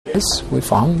yes, we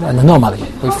found an anomaly.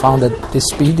 We found that this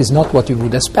speed is not what you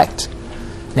would expect,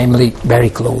 namely very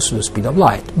close to the speed of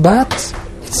light. But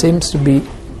it seems to be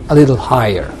a little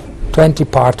higher, 20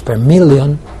 parts per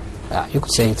million. You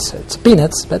could say it's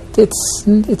peanuts, but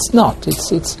it's not.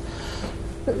 It's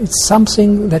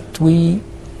something that we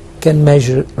can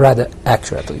measure rather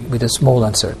accurately with a small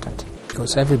uncertainty,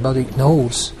 because everybody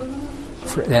knows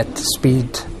that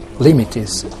speed limit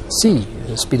is c,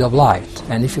 the speed of light,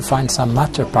 and if you find some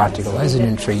matter particle as a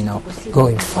neutrino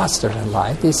going faster than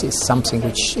light, this is something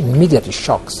which immediately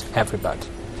shocks everybody,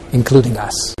 including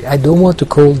us. I don't want to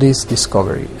call this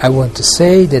discovery. I want to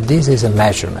say that this is a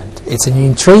measurement. It's an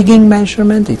intriguing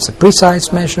measurement, it's a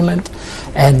precise measurement,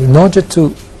 and in order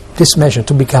to this measurement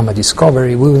to become a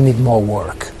discovery, we will need more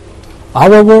work.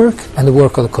 Our work and the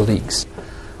work of the colleagues.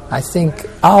 I think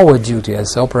our duty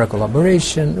as opera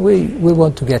collaboration, we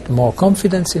want to get more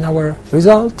confidence in our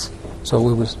results, so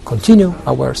we will continue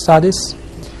our studies,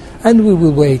 and we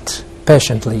will wait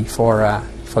patiently for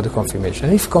the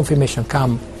confirmation. If confirmation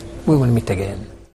comes, we will meet again.